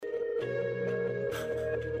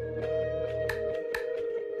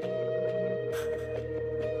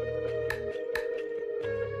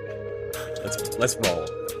Let's roll.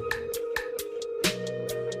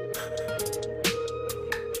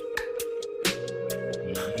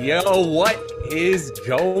 Yo, what is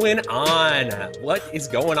going on? What is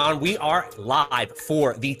going on? We are live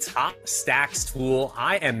for the Top Stacks tool.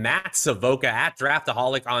 I am Matt Savoca at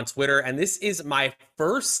Draftaholic on Twitter, and this is my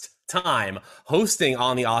first time hosting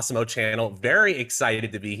on the Awesemo channel. Very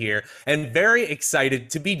excited to be here and very excited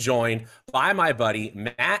to be joined by my buddy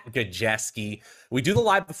Matt Gajeski. We do the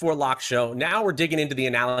live before lock show. Now we're digging into the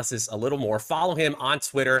analysis a little more. Follow him on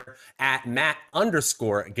Twitter at Matt_Gajeski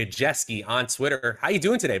on Twitter. How you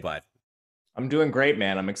doing today, bud? I'm doing great,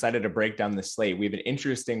 man. I'm excited to break down the slate. We have an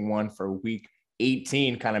interesting one for week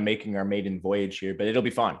 18, kind of making our maiden voyage here, but it'll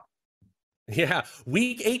be fun. Yeah,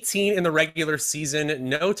 week 18 in the regular season,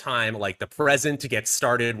 no time like the present to get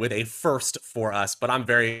started with a first for us, but I'm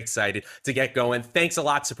very excited to get going. Thanks a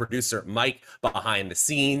lot to producer Mike behind the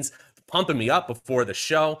scenes, pumping me up before the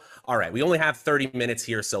show. All right, we only have 30 minutes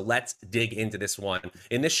here, so let's dig into this one.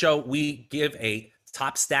 In this show, we give a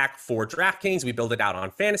top stack for DraftKings. We build it out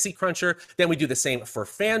on Fantasy Cruncher. Then we do the same for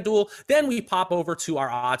FanDuel. Then we pop over to our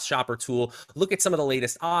odds shopper tool, look at some of the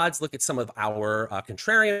latest odds, look at some of our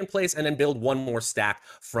contrarian plays, and then build one more stack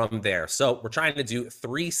from there. So we're trying to do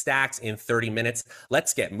 3 stacks in 30 minutes.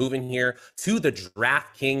 Let's get moving here to the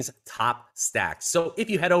DraftKings top stacks. So if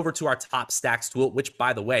you head over to our top stacks tool, which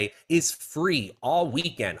by the way is free all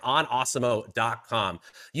weekend on awesemo.com,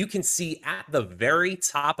 you can see at the very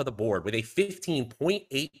top of the board with a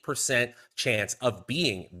 15.8% chance of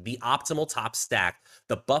being the optimal top stack,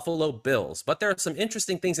 the Buffalo Bills. But there are some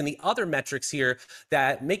interesting things in the other metrics here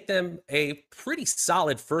that make them a pretty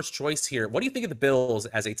solid first choice here. What do you think of the Bills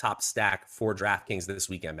as a top stack for DraftKings this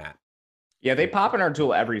weekend, Matt? Yeah, they pop in our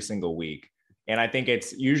tool every single week. And I think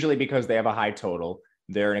it's usually because they have a high total.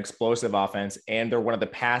 They're an explosive offense, and they're one of the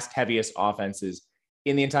pass heaviest offenses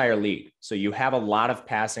in the entire league. So you have a lot of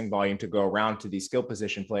passing volume to go around to these skill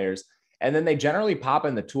position players. And then they generally pop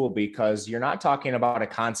in the tool because you're not talking about a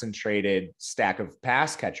concentrated stack of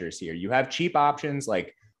pass catchers here. You have cheap options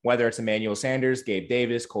like whether it's Emmanuel Sanders, Gabe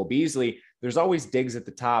Davis, Cole Beasley. There's always digs at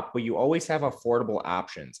the top, but you always have affordable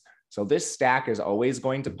options. So this stack is always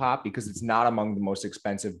going to pop because it's not among the most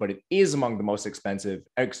expensive, but it is among the most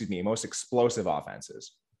most explosive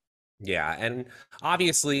offenses. Yeah, and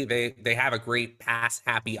obviously they have a great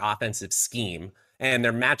pass-happy offensive scheme, and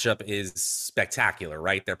their matchup is spectacular,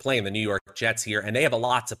 right? They're playing the New York Jets here, and they have a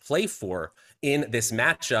lot to play for in this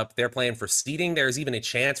matchup. They're playing for seeding. There's even a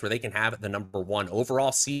chance where they can have the #1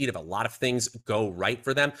 overall seed if a lot of things go right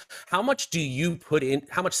for them. How much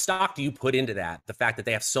stock do you put into that, the fact that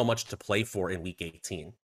they have so much to play for in week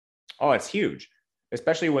 18? Oh, it's huge,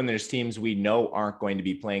 especially when there's teams we know aren't going to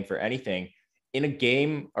be playing for anything. In a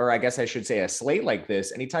game, or I guess I should say a slate like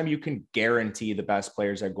this, anytime you can guarantee the best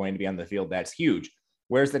players are going to be on the field, that's huge.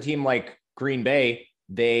 Whereas the team like Green Bay,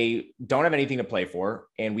 they don't have anything to play for.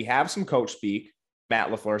 And we have some coach speak,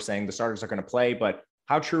 Matt LaFleur saying the starters are going to play, but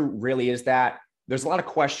how true really is that? There's a lot of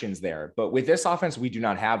questions there. But with this offense, we do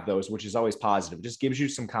not have those, which is always positive. It just gives you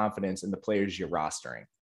some confidence in the players you're rostering.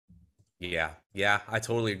 Yeah, I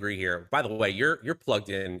totally agree here. By the way, you're plugged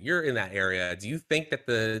in. You're in that area. Do you think that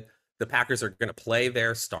the Packers are going to play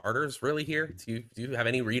their starters really here? Do you have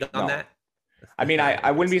any read on that? I mean, I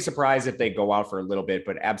wouldn't be surprised if they go out for a little bit,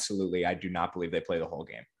 but absolutely, I do not believe they play the whole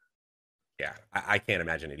game. Yeah, I can't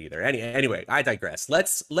imagine it either. Anyway, I digress.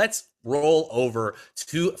 Let's roll over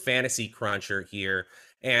to Fantasy Cruncher here.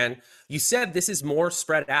 And you said this is more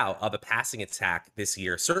spread out of a passing attack this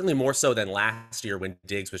year, certainly more so than last year when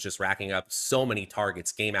Diggs was just racking up so many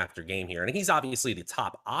targets game after game here. And he's obviously the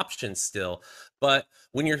top option still. But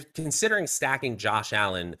when you're considering stacking Josh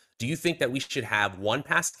Allen, do you think that we should have 1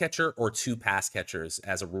 pass catcher or 2 pass catchers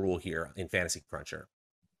as a rule here in Fantasy Cruncher?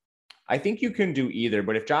 I think you can do either,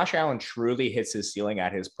 but if Josh Allen truly hits his ceiling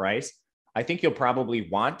at his price, I think you'll probably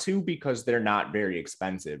want to because they're not very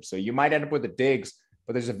expensive. So you might end up with a Diggs,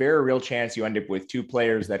 but there's a very real chance you end up with 2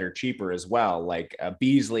 players that are cheaper as well, like a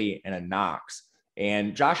Beasley and a Knox.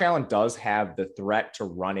 And Josh Allen does have the threat to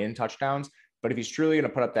run in touchdowns, but if he's truly going to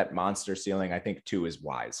put up that monster ceiling, I think 2 is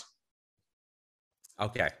wise.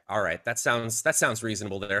 Okay. All right. That sounds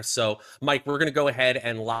reasonable there. So, Mike, we're going to go ahead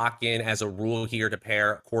and lock in as a rule here to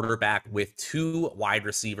pair quarterback with 2 wide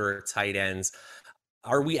receiver tight ends.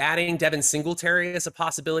 Are we adding Devin Singletary as a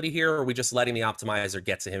possibility here, or are we just letting the optimizer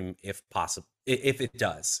get to him if possible, if it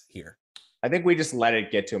does here? I think we just let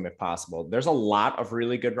it get to him if possible. There's a lot of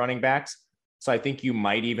really good running backs, So I think you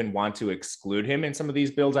might even want to exclude him in some of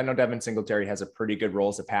these builds. I know Devin Singletary has a pretty good role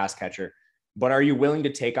as a pass catcher, but are you willing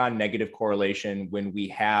to take on negative correlation when we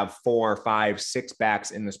have 4, 5, 6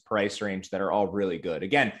 backs in this price range that are all really good?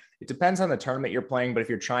 Again, it depends on the tournament you're playing, but if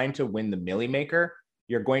you're trying to win the Millie Maker,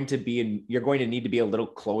 you're going to need to be a little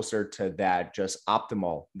closer to that just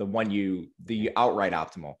optimal, the outright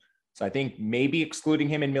optimal. So I think maybe excluding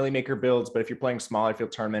him in Millie Maker builds, but if you're playing smaller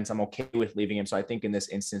field tournaments, I'm okay with leaving him. So I think in this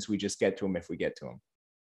instance, we just get to him if we get to him.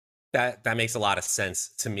 That makes a lot of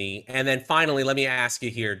sense to me. And then finally, let me ask you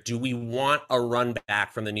here, do we want a run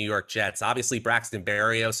back from the New York Jets? Obviously, Braxton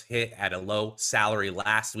Berrios hit at a low salary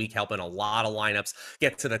last week, helping a lot of lineups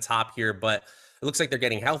get to the top here, but it looks like they're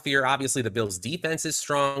getting healthier. Obviously, the Bills' defense is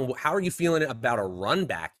strong. How are you feeling about a run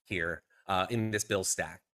back here in this Bills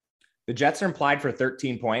stack? The Jets are implied for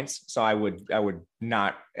 13 points, so I would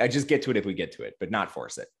not. I just get to it if we get to it, but not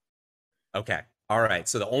force it. Okay. All right.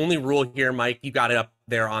 So the only rule here, Mike, you got it up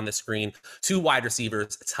there on the screen. 2 wide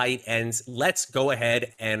receivers, tight ends. Let's go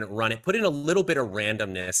ahead and run it. Put in a little bit of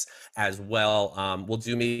randomness as well. We'll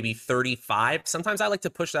do maybe 35. Sometimes I like to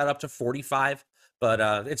push that up to 45,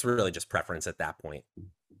 but it's really just preference at that point.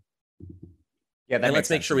 Yeah, and let's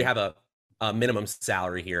make sure we have a minimum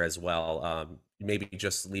salary here as well. Maybe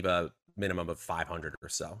just leave a minimum of 500 or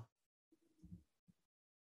so.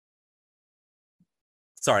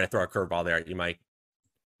 Sorry to throw a curveball there at you, Mike.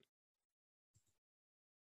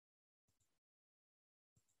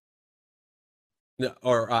 No,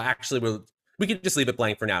 or actually, we could just leave it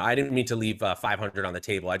blank for now. I didn't mean to leave 500 on the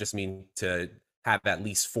table. I just mean to have at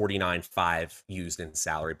least 49.5 used in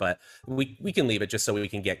salary. But we can leave it just so we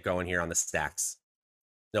can get going here on the stacks.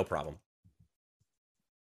 No problem.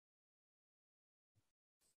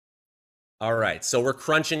 All right, so we're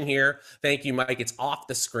crunching here. Thank you, Mike. It's off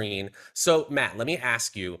the screen. So, Matt, let me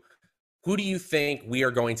ask you, who do you think we are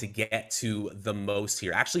going to get to the most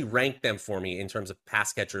here? Actually, rank them for me in terms of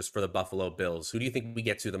pass catchers for the Buffalo Bills. Who do you think we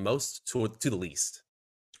get to the most to the least?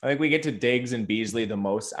 I think we get to Diggs and Beasley the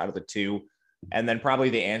most out of the two, and then probably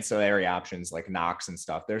the ancillary options like Knox and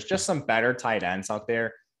stuff. There's just some better tight ends out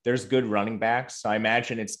there. There's good running backs. So I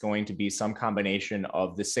imagine it's going to be some combination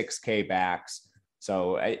of the 6K backs.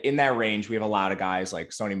 So in that range, we have a lot of guys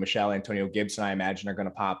like Sony Michel, Antonio Gibson, I imagine are going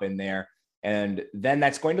to pop in there. And then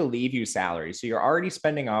that's going to leave you salary. So you're already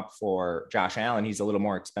spending up for Josh Allen. He's a little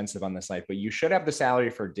more expensive on the site, but you should have the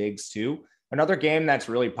salary for Diggs too. Another game that's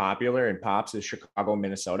really popular and pops is Chicago,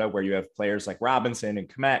 Minnesota, where you have players like Robinson and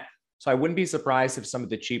Kmet. So I wouldn't be surprised if some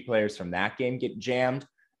of the cheap players from that game get jammed.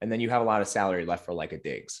 And then you have a lot of salary left for like a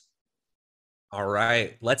Diggs. All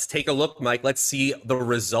right, let's take a look, Mike. Let's see the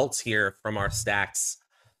results here from our stacks.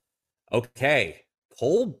 Okay,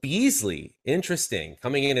 Cole Beasley, interesting,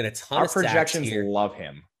 coming in a ton our of projections here. Love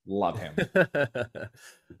him.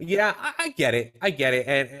 Yeah, I get it.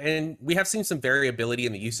 And we have seen some variability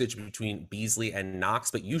in the usage between Beasley and Knox,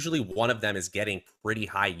 but usually one of them is getting pretty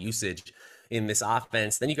high usage in this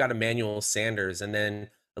offense. Then you got Emmanuel Sanders, and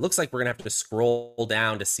then it looks like we're going to have to scroll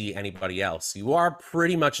down to see anybody else. You are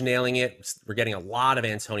pretty much nailing it. We're getting a lot of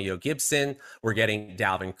Antonio Gibson. We're getting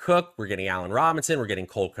Dalvin Cook. We're getting Allen Robinson. We're getting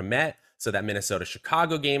Cole Kmet. So that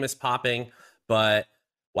Minnesota-Chicago game is popping. But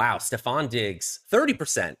wow, Stephon Diggs,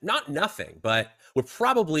 30%. Not nothing, but we're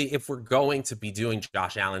probably, if we're going to be doing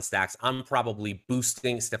Josh Allen stacks, I'm probably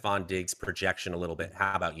boosting Stephon Diggs' projection a little bit.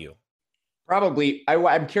 How about you? Probably.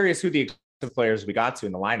 I'm curious who the players we got to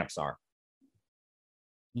in the lineups are.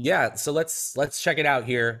 Yeah, so let's check it out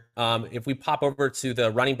here. If we pop over to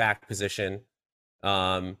the running back position,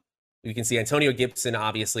 you can see Antonio Gibson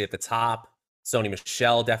obviously at the top. Sony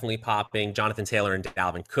Michel definitely popping. Jonathan Taylor and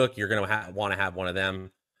Dalvin Cook. You're going to want to have one of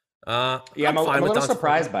them. I'm a little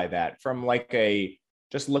surprised by that. From like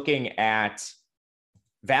just looking at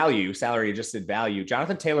value, salary adjusted value.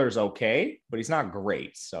 Jonathan Taylor is okay, but he's not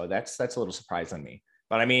great. So that's a little surprise on me.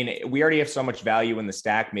 But I mean, we already have so much value in the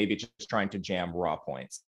stack. Maybe just trying to jam raw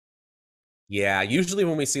points. Yeah, usually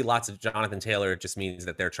when we see lots of Jonathan Taylor, it just means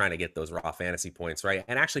that they're trying to get those raw fantasy points, right?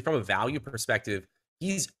 And actually, from a value perspective,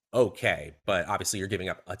 he's okay. But obviously, you're giving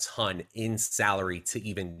up a ton in salary to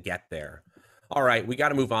even get there. All right, we got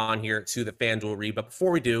to move on here to the FanDuel read. But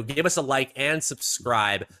before we do, give us a like and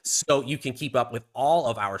subscribe so you can keep up with all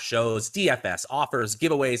of our shows, DFS, offers,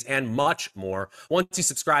 giveaways, and much more. Once you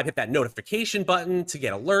subscribe, hit that notification button to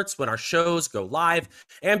get alerts when our shows go live.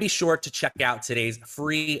 And be sure to check out today's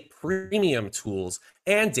free premium tools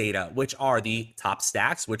and data, which are the top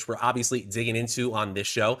stacks, which we're obviously digging into on this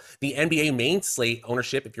show, the NBA main slate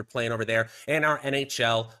ownership, if you're playing over there, and our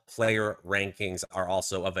NHL player rankings are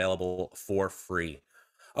also available for free.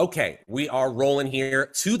 Okay, we are rolling here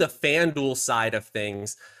to the FanDuel side of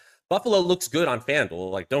things. Buffalo looks good on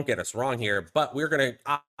FanDuel. Like, don't get us wrong here, but we're going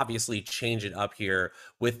to obviously change it up here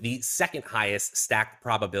with the second highest stack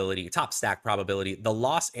probability, top stack probability, the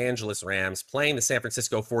Los Angeles Rams playing the San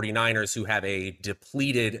Francisco 49ers, who have a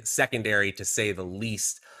depleted secondary to say the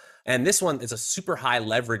least. And this one is a super high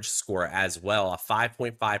leverage score as well. A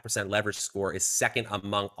 5.5% leverage score is second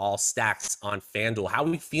among all stacks on FanDuel. How are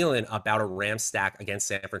we feeling about a Ram stack against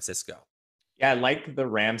San Francisco? Yeah, I like the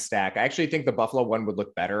Ram stack. I actually think the Buffalo one would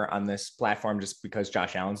look better on this platform just because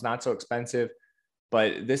Josh Allen's not so expensive.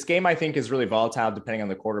 But this game, I think, is really volatile depending on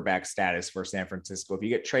the quarterback status for San Francisco. If you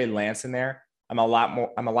get Trey Lance in there, I'm a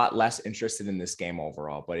lot less interested in this game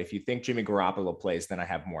overall. But if you think Jimmy Garoppolo plays, then I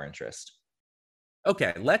have more interest.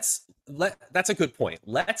 Okay, that's a good point.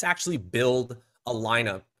 Let's actually build a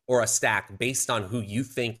lineup or a stack based on who you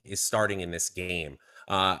think is starting in this game.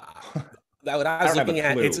 That what I was looking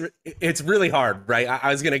at, it's really hard, right? I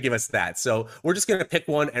was gonna give us that. So we're just gonna pick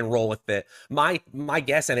one and roll with it. My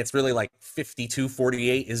guess, and it's really like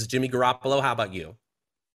 52-48, is Jimmy Garoppolo. How about you?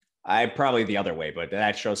 I probably the other way, but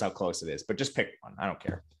that shows how close it is. But just pick one. I don't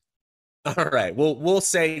care. All right. We'll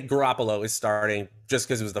say Garoppolo is starting just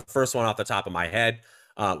because it was the first one off the top of my head.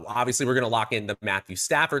 Obviously, we're going to lock in the Matthew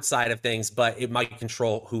Stafford side of things, but it might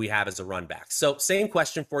control who we have as a run back. So same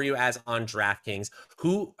question for you as on DraftKings.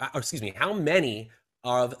 How many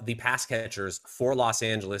of the pass catchers for Los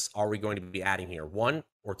Angeles are we going to be adding here? One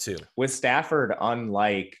or two? With Stafford,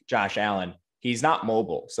 unlike Josh Allen, he's not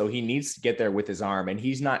mobile. So he needs to get there with his arm, and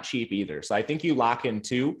he's not cheap either. So I think you lock in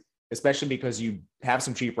two, especially because you have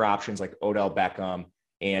some cheaper options like Odell Beckham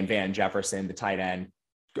and Van Jefferson, the tight end,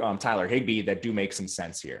 Tyler Higbee, that do make some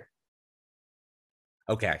sense here.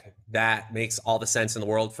 Okay, that makes all the sense in the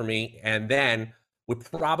world for me. And then we're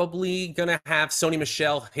probably going to have Sony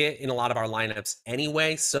Michel hit in a lot of our lineups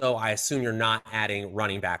anyway. So I assume you're not adding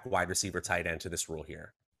running back, wide receiver, tight end to this rule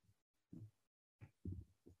here.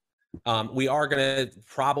 We are going to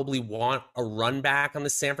probably want a run back on the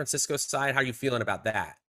San Francisco side. How are you feeling about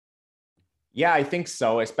that? Yeah, I think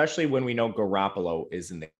so, especially when we know Garoppolo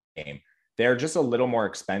is in the game. They're just a little more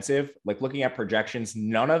expensive. Like looking at projections,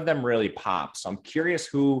 none of them really pop. So I'm curious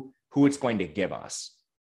who it's going to give us.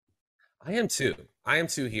 I am too. I am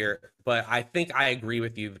too here, but I think I agree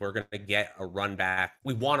with you. We're going to get a run back.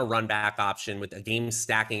 We want a run back option with a game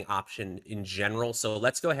stacking option in general. So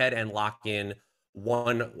let's go ahead and lock in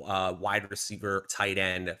one wide receiver tight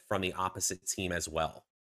end from the opposite team as well.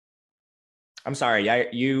 I'm sorry.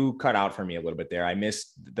 You cut out for me a little bit there. I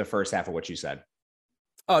missed the first half of what you said.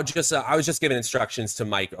 Oh, just I was just giving instructions to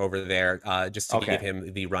Mike over there, just to give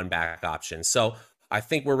him the run back option. So I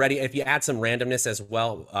think we're ready. If you add some randomness as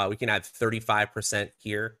well, we can add 35%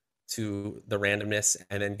 here to the randomness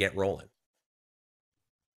and then get rolling.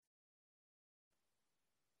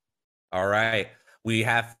 All right. We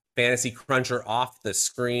have Fantasy Cruncher off the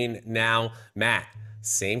screen now. Matt,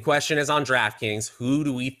 same question as on DraftKings. Who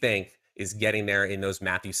do we think is getting there in those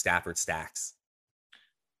Matthew Stafford stacks?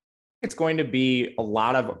 It's going to be a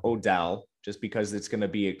lot of Odell just because it's going to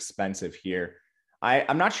be expensive here.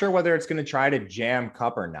 I'm not sure whether it's going to try to jam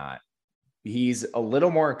Cup or not. He's a little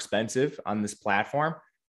more expensive on this platform.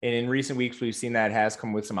 And in recent weeks, we've seen that has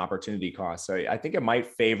come with some opportunity costs. So I think it might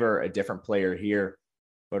favor a different player here.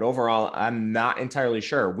 But overall, I'm not entirely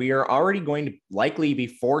sure. We are already going to likely be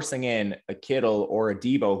forcing in a Kittle or a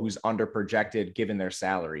Debo who's under projected given their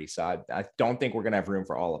salary. So I don't think we're going to have room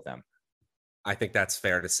for all of them. I think that's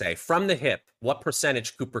fair to say. From the hip, what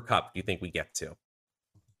percentage Cooper Kupp do you think we get to?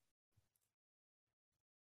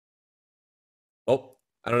 Oh,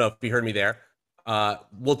 I don't know if you heard me there.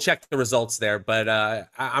 We'll check the results there, but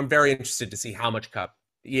I'm very interested to see how much Kupp.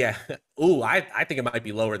 Yeah. Ooh, I think it might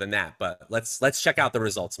be lower than that, but let's check out the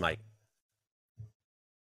results, Mike.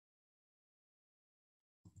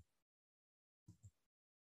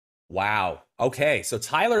 Wow. Okay, so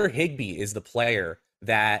Tyler Higbee is the player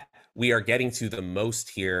that we are getting to the most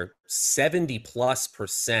here,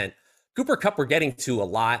 70+%. Cooper Kupp we're getting to a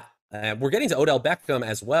lot. We're getting to Odell Beckham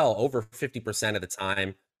as well, over 50% of the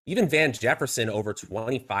time. Even Van Jefferson over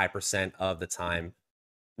 25% of the time.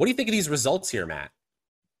 What do you think of these results here, Matt?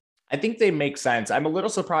 I think they make sense. I'm a little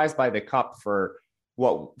surprised by the Cup for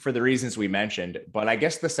the reasons we mentioned, but I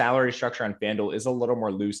guess the salary structure on FanDuel is a little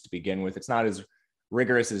more loose to begin with. It's not as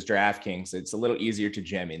rigorous as DraftKings. It's a little easier to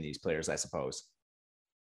gem in these players, I suppose.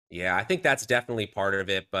 Yeah, I think that's definitely part of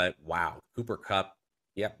it, but wow, Cooper Kupp.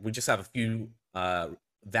 Yep, we just have a few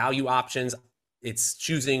value options. It's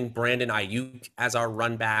choosing Brandon Ayuk as our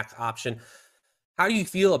run back option. How do you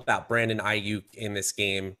feel about Brandon Ayuk in this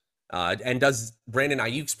game? And does Brandon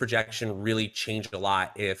Ayuk's projection really change a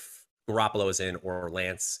lot if Garoppolo is in or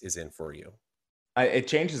Lance is in for you? It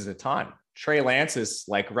changes a ton. Trey Lance is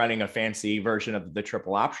like running a fancy version of the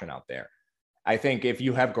triple option out there. I think if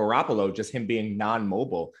you have Garoppolo, just him being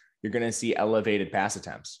non-mobile, you're going to see elevated pass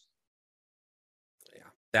attempts. Yeah,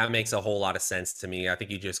 that makes a whole lot of sense to me. I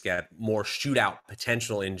think you just get more shootout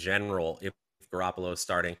potential in general if Garoppolo is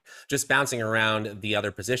starting. Just bouncing around the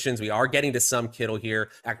other positions, we are getting to some Kittle here,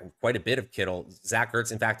 quite a bit of Kittle. Zach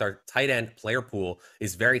Ertz, in fact, our tight end player pool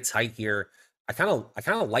is very tight here. I kind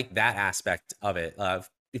of like that aspect of it.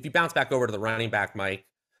 If you bounce back over to the running back, Mike,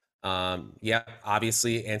 yeah,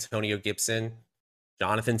 obviously Antonio Gibson,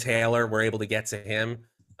 Jonathan Taylor, we're able to get to him.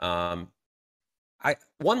 One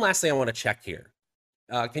last thing I want to check here.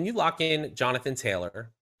 Can you lock in Jonathan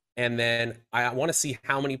Taylor? And then I want to see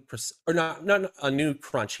how many or not a new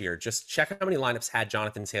crunch here. Just check how many lineups had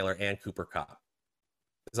Jonathan Taylor and Cooper Kupp,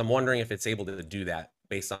 because I'm wondering if it's able to do that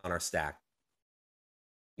based on our stack.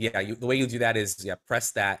 Yeah, the way you do that is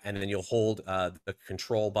press that, and then you'll hold the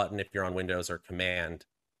control button if you're on Windows or Command,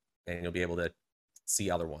 and you'll be able to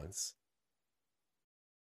see other ones.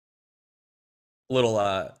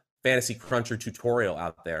 Little fantasy cruncher tutorial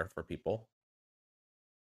out there for people.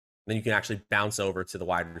 Then you can actually bounce over to the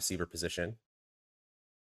wide receiver position.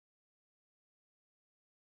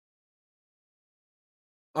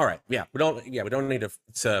 All right, we don't need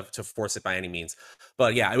to force it by any means,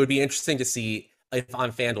 but yeah, it would be interesting to see if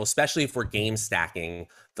on FanDuel, especially if we're game stacking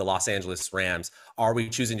the Los Angeles Rams, are we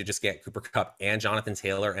choosing to just get Cooper Kupp and Jonathan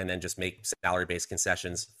Taylor and then just make salary-based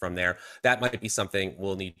concessions from there? That might be something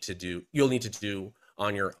we'll need to do. You'll need to do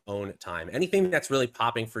on your own time. Anything that's really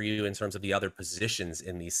popping for you in terms of the other positions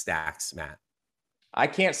in these stacks, Matt? I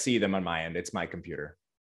can't see them on my end. It's my computer.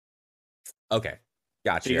 Okay,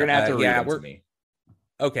 gotcha. So you're gonna have to read them to me.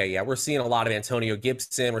 Okay, yeah, we're seeing a lot of Antonio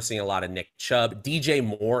Gibson. We're seeing a lot of Nick Chubb. DJ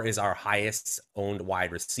Moore is our highest owned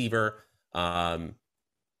wide receiver. And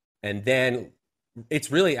then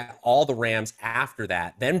it's really all the Rams after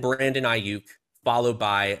that. Then Brandon Ayuk, followed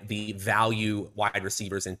by the value wide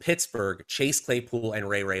receivers in Pittsburgh, Chase Claypool and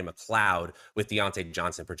Ray McLeod, with Deontay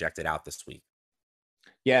Johnson projected out this week.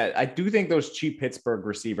 Yeah, I do think those cheap Pittsburgh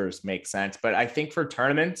receivers make sense, but I think for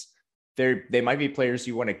tournaments, they might be players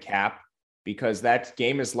you want to cap, because that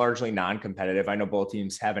game is largely non-competitive. I know both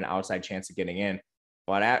teams have an outside chance of getting in,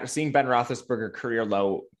 but seeing Ben Roethlisberger career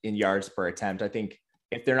low in yards per attempt, I think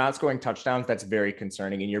if they're not scoring touchdowns, that's very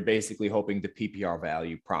concerning. And you're basically hoping the PPR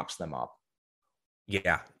value props them up.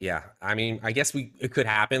 Yeah. I mean, I guess it could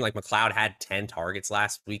happen. Like McLeod had 10 targets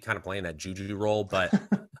last week, kind of playing that juju role, but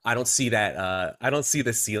I don't see that. I don't see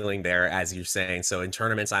the ceiling there, as you're saying. So in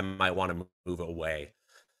tournaments, I might want to move away.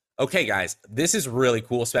 Okay, guys, this is really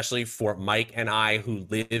cool, especially for Mike and I who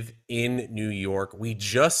live in New York. We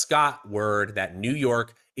just got word that New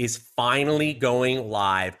York is finally going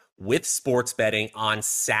live with sports betting on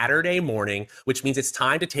Saturday morning, which means it's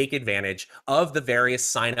time to take advantage of the various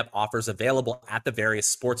sign-up offers available at the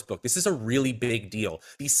various sportsbook. This is a really big deal.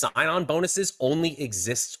 These sign-on bonuses only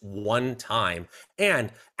exist one time.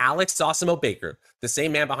 And Alex Osimo Baker, the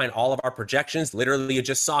same man behind all of our projections, literally you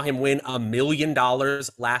just saw him win $1 million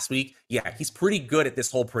last week. Yeah, he's pretty good at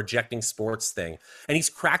this whole projecting sports thing. And he's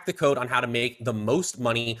cracked the code on how to make the most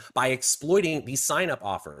money by exploiting these sign-up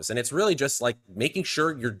offers. And it's really just like making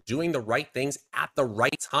sure you're doing the right things at the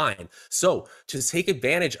right time. So to take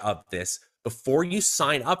advantage of this, before you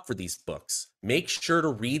sign up for these books, make sure to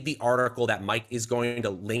read the article that Mike is going to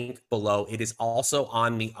link below. It is also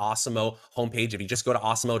on the Osimo homepage. If you just go to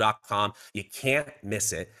osimo.com, you can't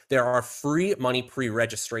miss it. There are free money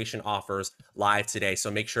pre-registration offers live today, so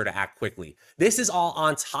make sure to act quickly. This is all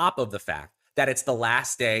on top of the fact that it's the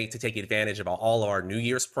last day to take advantage of all of our New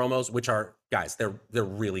Year's promos, which are, guys, they're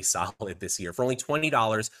really solid this year. For only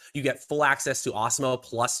 $20, you get full access to Osmo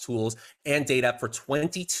Plus tools and data for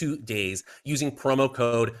 22 days using promo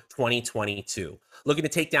code 2022. Looking to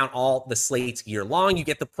take down all the slates year long, you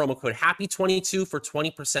get the promo code HAPPY22 for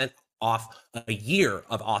 20% off a year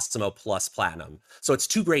of Osmo Plus Platinum. So it's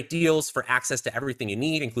two great deals for access to everything you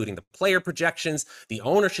need, including the player projections, the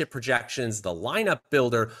ownership projections, the lineup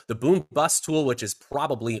builder, the boom bust tool, which is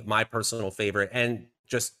probably my personal favorite, and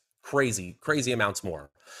just crazy amounts more.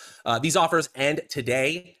 These offers end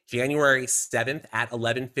today, January 7th at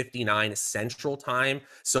 11:59 Central Time.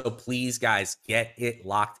 So please, guys, get it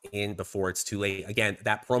locked in before it's too late. Again,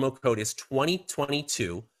 that promo code is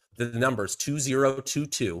 2022. The numbers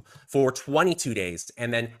 2022 for 22 days,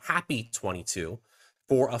 and then happy 22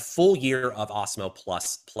 for a full year of Osmo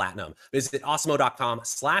Plus Platinum. Visit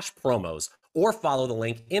osmo.com/promos or follow the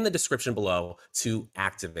link in the description below to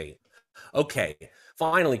activate. Okay,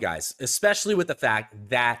 finally, guys, especially with the fact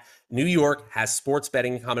that New York has sports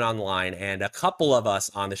betting coming online, and a couple of us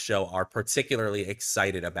on the show are particularly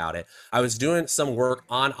excited about it. I was doing some work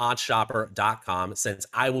on oddshopper.com since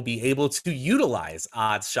I will be able to utilize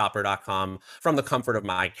oddshopper.com from the comfort of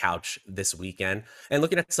my couch this weekend and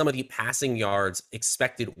looking at some of the passing yards,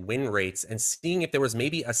 expected win rates, and seeing if there was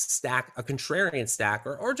maybe a stack, a contrarian stack,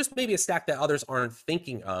 or just maybe a stack that others aren't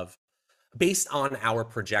thinking of based on our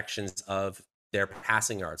projections of their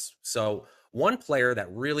passing yards. So, one player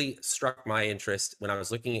that really struck my interest when I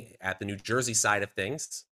was looking at the New Jersey side of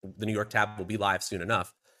things, the New York tab will be live soon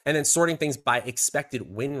enough, and then sorting things by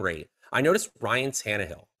expected win rate. I noticed Ryan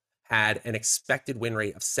Tannehill had an expected win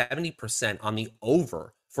rate of 70% on the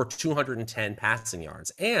over for 210 passing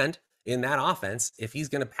yards. And in that offense, if he's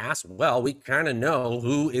going to pass well, we kind of know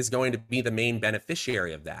who is going to be the main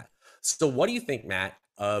beneficiary of that. So, what do you think, Matt,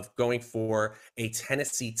 of going for a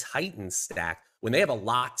Tennessee Titans stack when they have a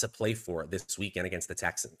lot to play for this weekend against the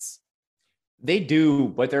Texans? They do,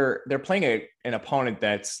 but they're playing an opponent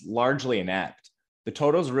that's largely inept. The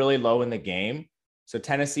total's really low in the game. So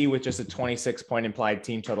Tennessee with just a 26-point implied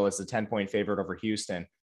team total is a 10-point favorite over Houston.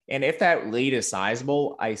 And if that lead is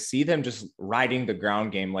sizable, I see them just riding the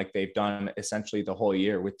ground game like they've done essentially the whole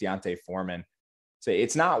year with Deontay Foreman. So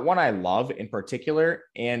it's not one I love in particular.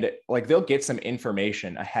 And like they'll get some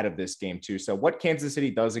information ahead of this game too. So what Kansas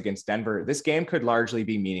City does against Denver, this game could largely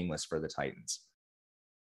be meaningless for the Titans.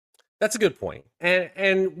 That's a good point.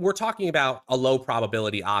 And we're talking about a low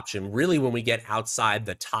probability option. Really, when we get outside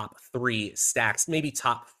the top three stacks, maybe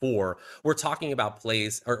top four, we're talking about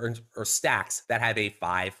plays or stacks that have a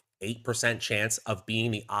 5-8% chance of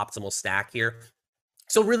being the optimal stack here.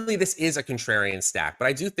 So really, this is a contrarian stack, but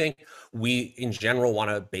I do think we, in general, want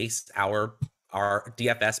to base our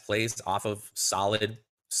DFS plays off of solid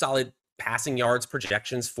passing yards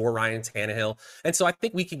projections for Ryan Tannehill. And so I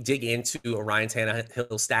think we can dig into a Ryan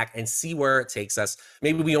Tannehill stack and see where it takes us.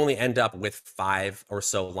 Maybe we only end up with 5 or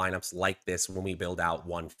so lineups like this when we build out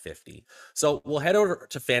 150. So we'll head over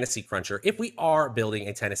to Fantasy Cruncher. If we are building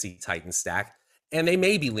a Tennessee Titans stack, and they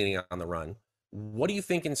may be leaning on the run, what do you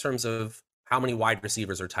think in terms of how many wide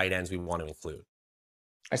receivers or tight ends we want to include?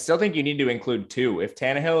 I still think you need to include 2. If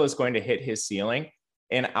Tannehill is going to hit his ceiling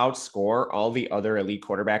and outscore all the other elite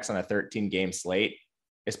quarterbacks on a 13-game slate,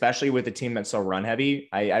 especially with a team that's so run heavy,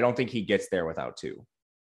 I don't think he gets there without 2.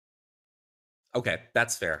 Okay,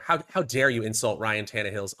 that's fair. How dare you insult Ryan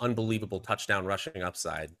Tannehill's unbelievable touchdown rushing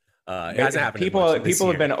upside? It hasn't happened. People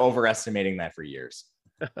have been overestimating that for years.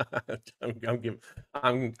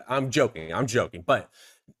 I'm joking. But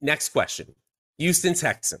next question. Houston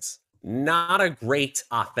Texans. Not a great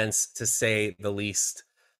offense, to say the least.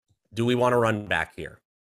 Do we want to run back here?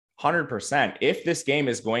 100%. If this game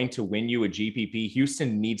is going to win you a GPP,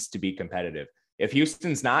 Houston needs to be competitive. If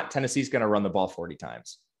Houston's not, Tennessee's going to run the ball 40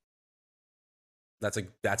 times.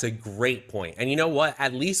 That's a great point. And you know what?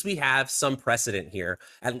 At least we have some precedent here.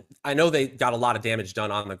 And I know they got a lot of damage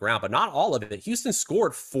done on the ground, but not all of it. Houston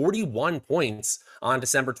scored 41 points on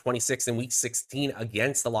December 26th in week 16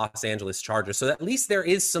 against the Los Angeles Chargers. So at least there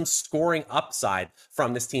is some scoring upside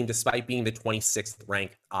from this team, despite being the 26th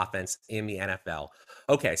ranked offense in the NFL.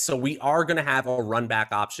 Okay, so we are going to have a run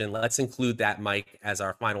back option. Let's include that, Mike, as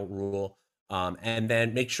our final rule. And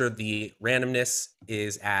then make sure the randomness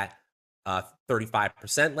is at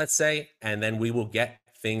 35%, let's say, and then we will get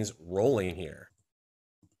things rolling here.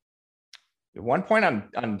 One point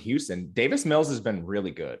on Houston, Davis Mills has been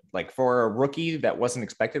really good. Like for a rookie that wasn't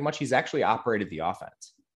expected much, he's actually operated the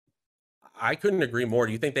offense. I couldn't agree more.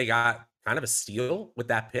 Do you think they got kind of a steal with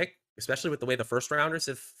that pick, especially with the way the first rounders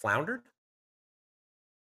have floundered?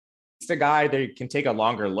 It's a guy they can take a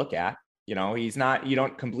longer look at. You know, he's not, you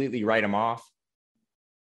don't completely write him off.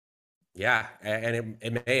 Yeah, and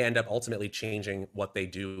it may end up ultimately changing what they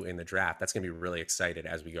do in the draft. That's going to be really excited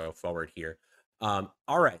as we go forward here. All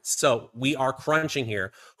right, so we are crunching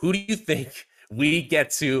here. Who do you think we get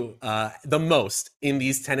to the most in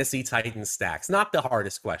these Tennessee Titans stacks? Not the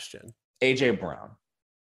hardest question. A.J. Brown.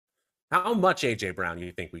 How much A.J. Brown do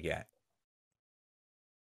you think we get?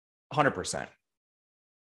 100%.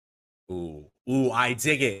 Ooh, I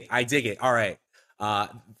dig it. All right.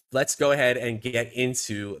 Let's go ahead and get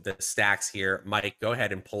into the stacks here. Mike, go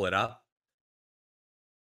ahead and pull it up.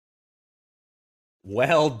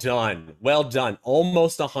 Well done.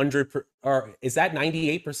 Almost 100, or is that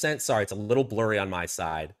 98%? Sorry, it's a little blurry on my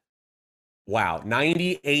side. Wow,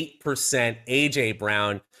 98% AJ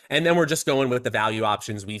Brown. And then we're just going with the value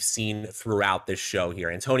options we've seen throughout this show here.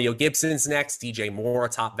 Antonio Gibson's next, DJ Moore,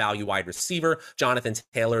 top value wide receiver, Jonathan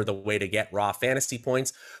Taylor, the way to get raw fantasy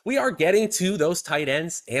points. We are getting to those tight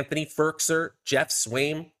ends, Anthony Firkser, Jeff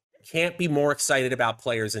Swaim. Can't be more excited about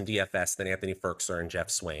players in DFS than Anthony Firkser and Jeff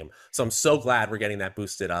Swaim. So I'm so glad we're getting that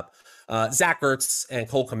boosted up. Zach Ertz and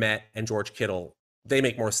Cole Kmet and George Kittle, they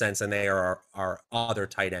make more sense than they are our other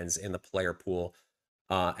tight ends in the player pool.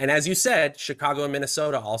 And as you said, Chicago and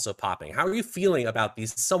Minnesota also popping. How are you feeling about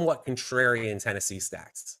these somewhat contrarian Tennessee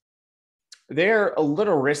stacks? They're a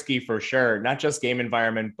little risky for sure, not just game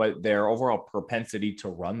environment, but their overall propensity to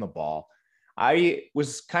run the ball. I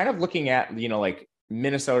was kind of looking at, like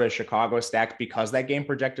Minnesota, Chicago stack because that game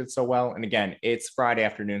projected so well. And again, it's Friday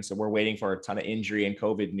afternoon, so we're waiting for a ton of injury and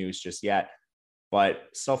COVID news just yet. But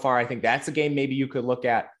so far, I think that's a game maybe you could look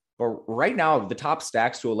at. But right now, the top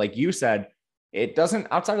stacks tool, like you said, it doesn't,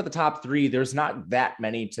 outside of the top three, there's not that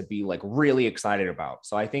many to be like really excited about.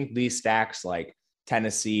 So I think these stacks like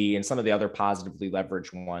Tennessee and some of the other positively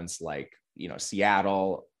leveraged ones like,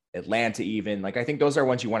 Seattle, Atlanta, even like, I think those are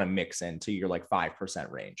ones you want to mix into your like 5%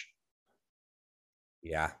 range.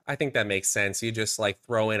 Yeah, I think that makes sense. You just like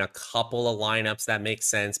throw in a couple of lineups that make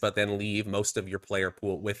sense, but then leave most of your player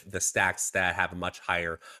pool with the stacks that have a much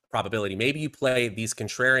higher probability. Maybe you play these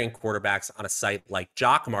contrarian quarterbacks on a site like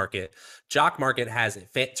Jock Market. Jock Market has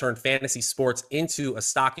turned fantasy sports into a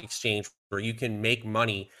stock exchange where you can make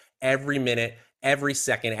money every minute, every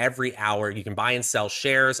second, every hour. You can buy and sell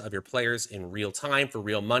shares of your players in real time for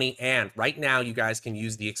real money. And right now, you guys can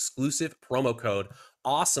use the exclusive promo code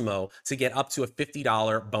Awesemo to get up to a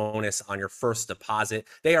 $50 bonus on your first deposit.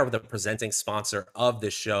 They are the presenting sponsor of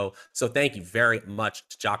this show. So thank you very much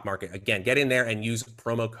to Jock Market. Again, get in there and use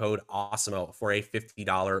promo code Awesemo for a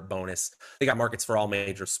 $50 bonus. They got markets for all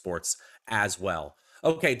major sports as well.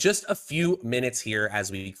 Okay, just a few minutes here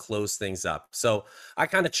as we close things up. So I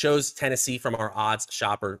kind of chose Tennessee from our odds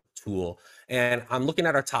shopper tool, and I'm looking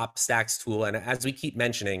at our top stacks tool. And as we keep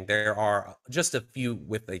mentioning, there are just a few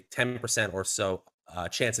with a 10% or so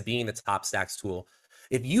chance of being the top stacks tool.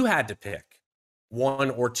 If you had to pick one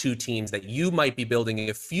or two teams that you might be building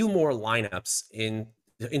a few more lineups in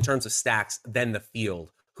terms of stacks than the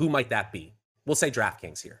field, who might that be? We'll say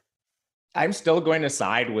DraftKings here. I'm still going to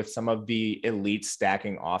side with some of the elite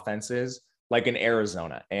stacking offenses, like in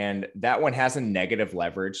Arizona. And that one has a negative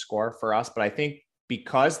leverage score for us. But I think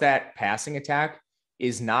because that passing attack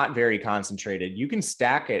is not very concentrated, you can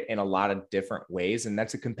stack it in a lot of different ways. And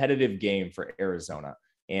that's a competitive game for Arizona.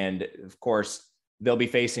 And of course, they'll be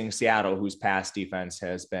facing Seattle, whose pass defense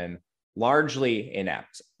has been largely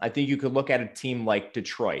inept. I think you could look at a team like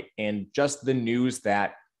Detroit, and just the news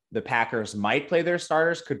that the Packers might play their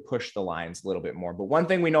starters could push the lines a little bit more. But one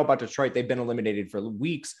thing we know about Detroit, they've been eliminated for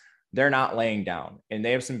weeks. They're not laying down, and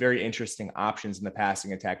they have some very interesting options in the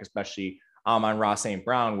passing attack, especially on Ross St.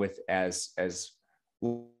 Brown with as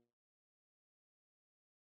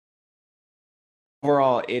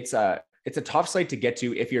overall, it's a tough slate to get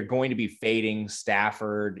to if you're going to be fading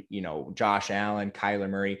Stafford, Josh Allen, Kyler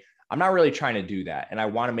Murray. I'm not really trying to do that. And I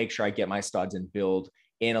want to make sure I get my studs and build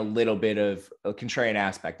in a little bit of a contrarian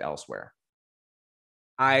aspect elsewhere.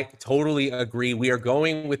 I totally agree. We are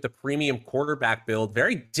going with the premium quarterback build,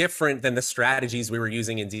 very different than the strategies we were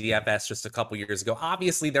using in DFS just a couple years ago.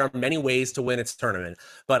 Obviously, there are many ways to win its tournament,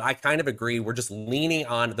 but I kind of agree. We're just leaning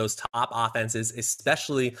on those top offenses,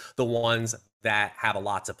 especially the ones that have a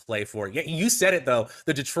lot to play for. Yeah, you said it though.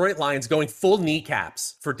 The Detroit Lions going full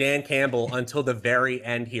kneecaps for Dan Campbell until the very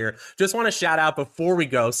end here. Just want to shout out before we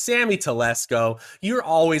go, Sammy Telesco. You're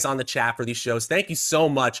always on the chat for these shows. Thank you so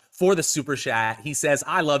much for the super chat. He says,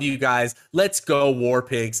 I love you guys. Let's go War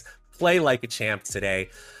Pigs. Play like a champ today.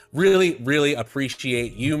 Really, really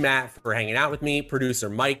appreciate you, Matt, for hanging out with me, producer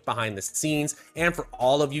Mike behind the scenes, and for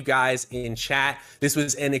all of you guys in chat. This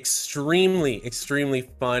was an extremely, extremely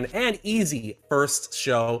fun and easy first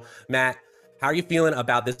show. Matt, how are you feeling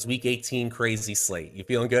about this Week 18 crazy slate? You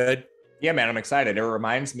feeling good? Yeah, man, I'm excited. It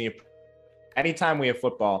reminds me of anytime we have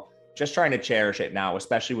football, just trying to cherish it now,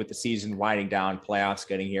 especially with the season winding down, playoffs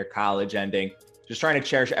getting here, college ending, just trying to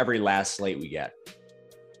cherish every last slate we get.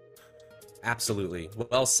 Absolutely.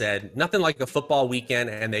 Well said. Nothing like a football weekend,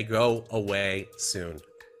 and they go away soon.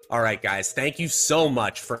 All right, guys, thank you so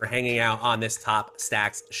much for hanging out on this Top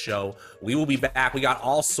Stacks show. We will be back. We got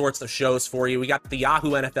all sorts of shows for you. We got the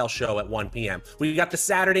Yahoo NFL show at 1 p.m. We got the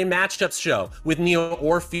Saturday matchups show with Neil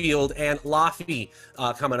Orfield and Laffy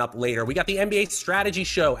coming up later. We got the NBA strategy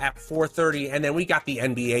show at 4:30, and then we got the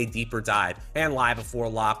NBA deeper dive and live before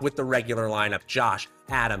lock with the regular lineup. Josh,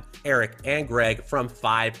 Adam, Eric, and Greg from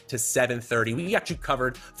 5 to 7:30. We got you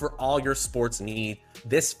covered for all your sports need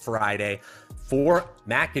this Friday. For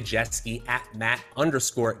Matt Gajeski at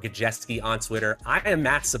Matt_Gajeski on Twitter, I am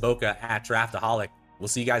Matt Saboka at Draftaholic. We'll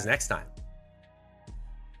see you guys next time.